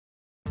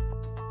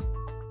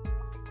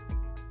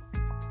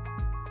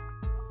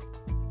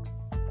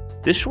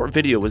This short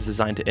video was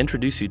designed to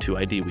introduce you to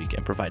IDWeek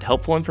and provide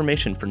helpful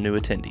information for new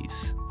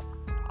attendees.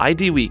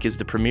 IDWeek is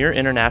the premier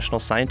international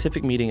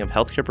scientific meeting of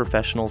healthcare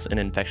professionals in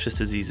infectious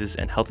diseases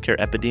and healthcare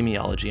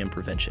epidemiology and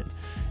prevention,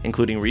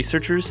 including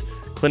researchers,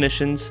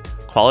 clinicians,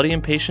 quality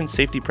and patient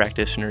safety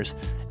practitioners,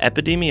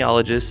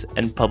 epidemiologists,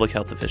 and public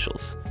health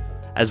officials,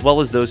 as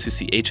well as those who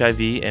see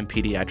HIV and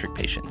pediatric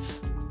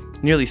patients.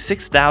 Nearly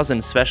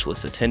 6,000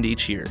 specialists attend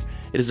each year.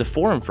 It is a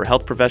forum for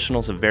health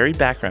professionals of varied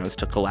backgrounds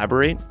to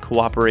collaborate,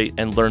 cooperate,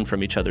 and learn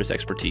from each other's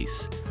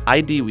expertise.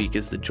 IDWeek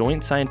is the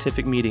joint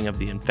scientific meeting of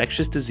the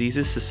Infectious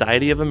Diseases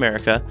Society of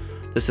America,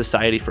 the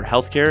Society for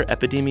Healthcare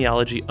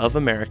Epidemiology of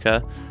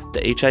America,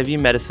 the HIV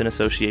Medicine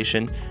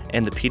Association,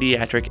 and the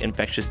Pediatric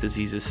Infectious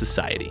Diseases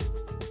Society.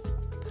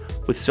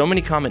 With so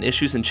many common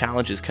issues and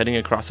challenges cutting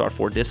across our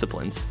four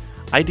disciplines,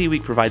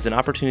 IDWeek provides an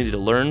opportunity to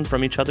learn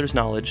from each other's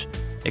knowledge,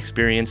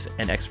 experience,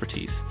 and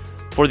expertise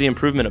for the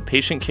improvement of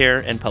patient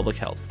care and public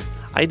health.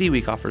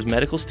 IDWeek offers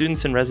medical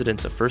students and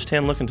residents a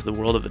first-hand look into the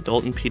world of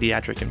adult and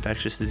pediatric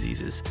infectious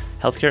diseases,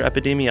 healthcare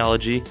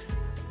epidemiology,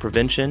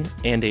 prevention,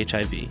 and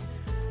HIV.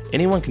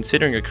 Anyone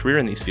considering a career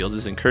in these fields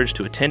is encouraged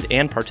to attend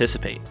and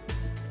participate.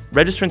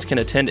 Registrants can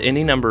attend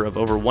any number of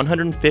over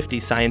 150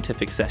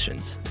 scientific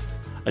sessions.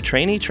 A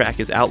trainee track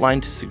is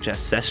outlined to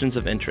suggest sessions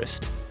of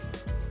interest.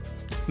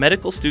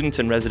 Medical students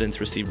and residents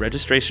receive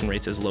registration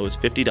rates as low as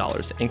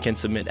 $50 and can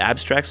submit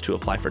abstracts to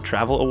apply for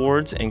travel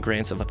awards and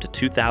grants of up to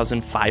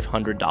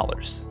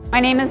 $2,500. My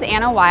name is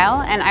Anna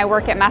Weil and I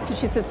work at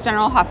Massachusetts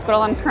General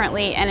Hospital. I'm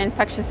currently an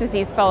infectious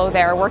disease fellow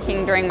there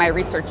working during my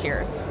research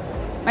years.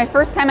 My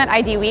first time at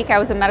IDWeek, I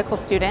was a medical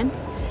student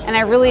and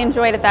I really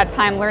enjoyed at that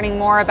time learning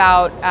more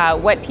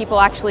about what people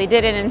actually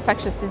did in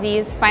infectious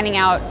disease, finding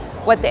out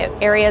what the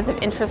areas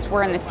of interest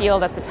were in the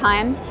field at the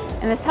time,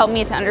 and this helped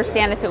me to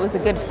understand if it was a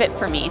good fit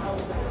for me.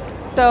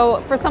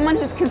 So for someone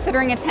who's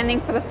considering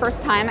attending for the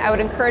first time, I would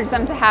encourage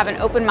them to have an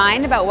open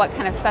mind about what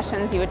kind of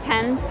sessions you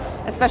attend,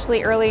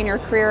 especially early in your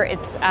career.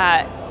 It's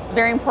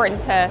very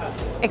important to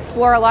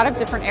explore a lot of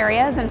different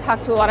areas and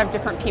talk to a lot of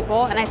different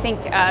people, and I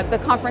think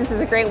the conference is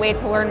a great way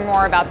to learn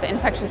more about the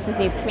infectious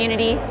disease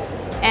community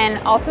and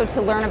also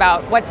to learn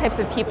about what types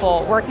of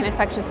people work in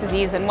infectious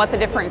disease and what the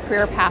different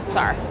career paths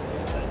are.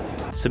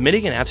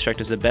 Submitting an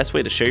abstract is the best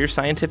way to share your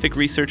scientific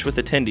research with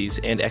attendees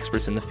and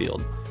experts in the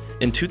field.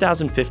 In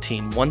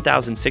 2015,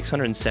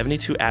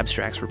 1,672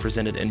 abstracts were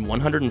presented in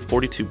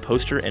 142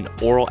 poster and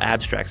oral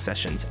abstract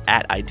sessions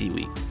at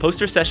IDWeek.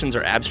 Poster sessions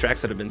are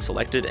abstracts that have been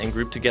selected and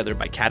grouped together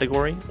by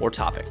category or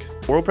topic.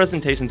 Oral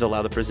presentations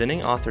allow the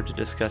presenting author to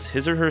discuss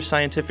his or her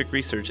scientific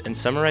research and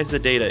summarize the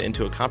data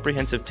into a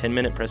comprehensive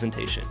 10-minute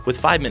presentation, with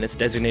 5 minutes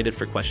designated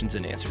for questions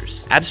and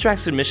answers.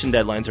 Abstract submission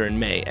deadlines are in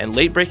May, and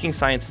late-breaking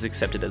science is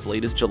accepted as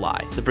late as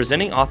July. The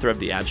presenting author of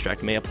the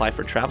abstract may apply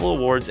for travel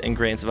awards and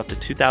grants of up to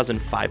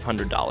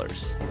 $2,500.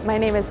 My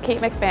name is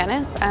Kate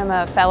McManus. I'm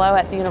a fellow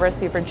at the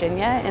University of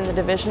Virginia in the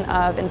Division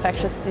of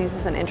Infectious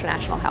Diseases and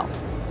International Health.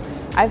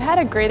 I've had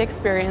a great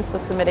experience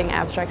with submitting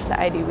abstracts to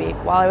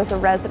IDWeek. While I was a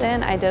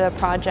resident, I did a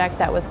project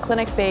that was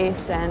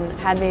clinic-based and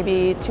had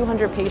maybe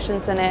 200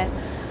 patients in it.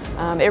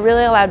 It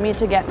really allowed me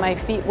to get my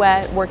feet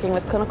wet working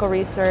with clinical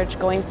research,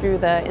 going through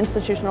the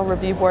institutional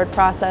review board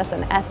process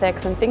and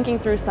ethics, and thinking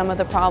through some of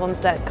the problems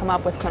that come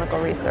up with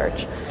clinical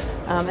research.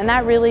 And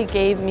that really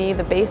gave me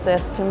the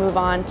basis to move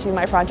on to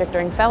my project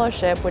during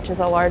fellowship, which is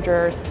a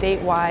larger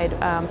statewide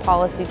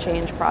policy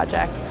change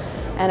project.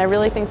 And I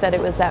really think that it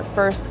was that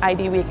first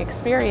IDWeek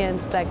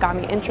experience that got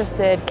me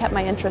interested, kept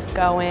my interest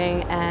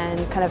going, and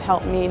kind of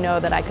helped me know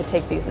that I could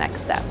take these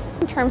next steps.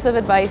 In terms of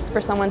advice for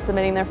someone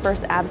submitting their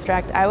first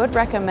abstract, I would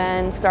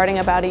recommend starting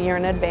about a year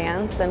in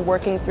advance and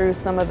working through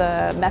some of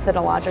the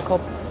methodological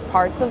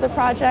parts of the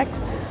project,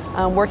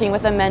 working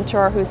with a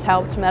mentor who's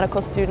helped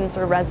medical students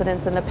or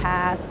residents in the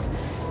past,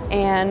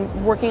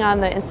 and working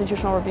on the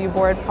institutional review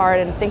board part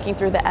and thinking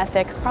through the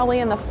ethics probably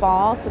in the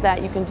fall so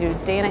that you can do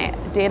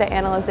data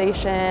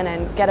analyzation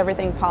and get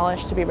everything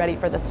polished to be ready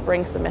for the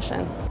spring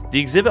submission. The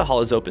exhibit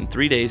hall is open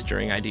 3 days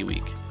during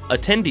IDWeek.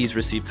 Attendees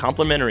receive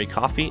complimentary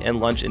coffee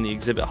and lunch in the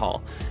exhibit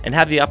hall and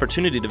have the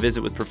opportunity to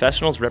visit with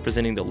professionals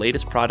representing the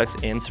latest products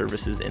and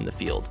services in the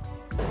field.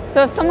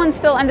 So if someone's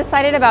still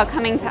undecided about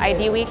coming to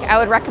IDWeek, I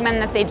would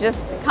recommend that they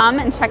just come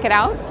and check it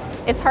out.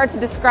 It's hard to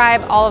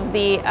describe all of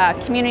the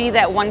community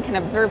that one can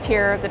observe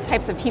here, the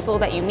types of people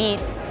that you meet,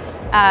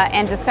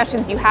 and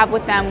discussions you have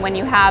with them when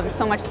you have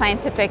so much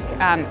scientific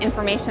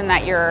information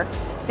that you're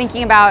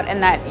thinking about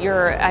and that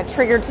you're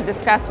triggered to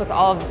discuss with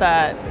all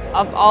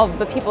of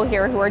the people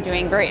here who are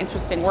doing very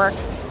interesting work.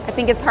 I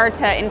think it's hard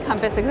to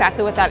encompass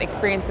exactly what that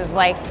experience is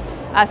like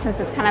since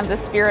it's kind of the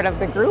spirit of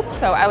the group,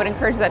 so I would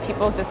encourage that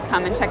people just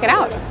come and check it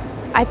out.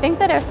 I think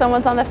that if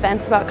someone's on the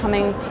fence about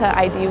coming to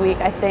IDWeek,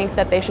 I think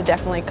that they should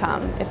definitely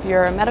come. If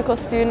you're a medical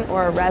student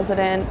or a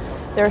resident,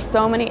 there are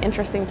so many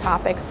interesting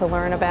topics to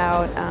learn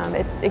about.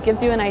 It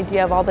gives you an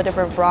idea of all the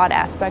different broad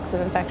aspects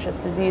of infectious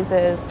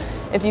diseases.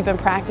 If you've been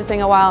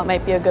practicing a while, it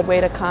might be a good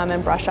way to come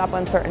and brush up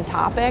on certain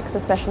topics,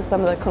 especially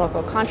some of the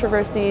clinical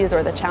controversies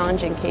or the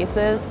challenging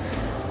cases.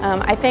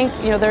 I think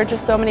there are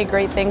just so many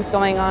great things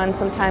going on.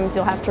 Sometimes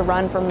you'll have to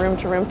run from room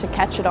to room to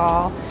catch it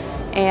all.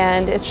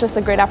 And it's just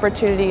a great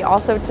opportunity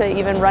also to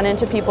even run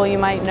into people you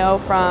might know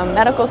from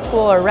medical school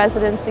or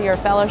residency or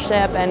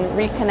fellowship and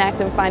reconnect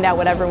and find out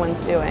what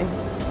everyone's doing.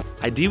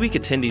 IDWeek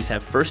attendees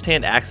have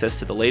firsthand access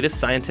to the latest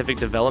scientific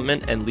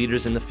development and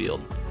leaders in the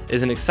field. It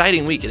is an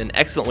exciting week and an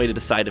excellent way to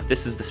decide if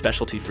this is the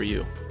specialty for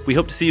you. We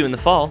hope to see you in the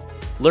fall.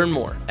 Learn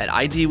more at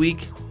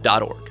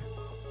idweek.org.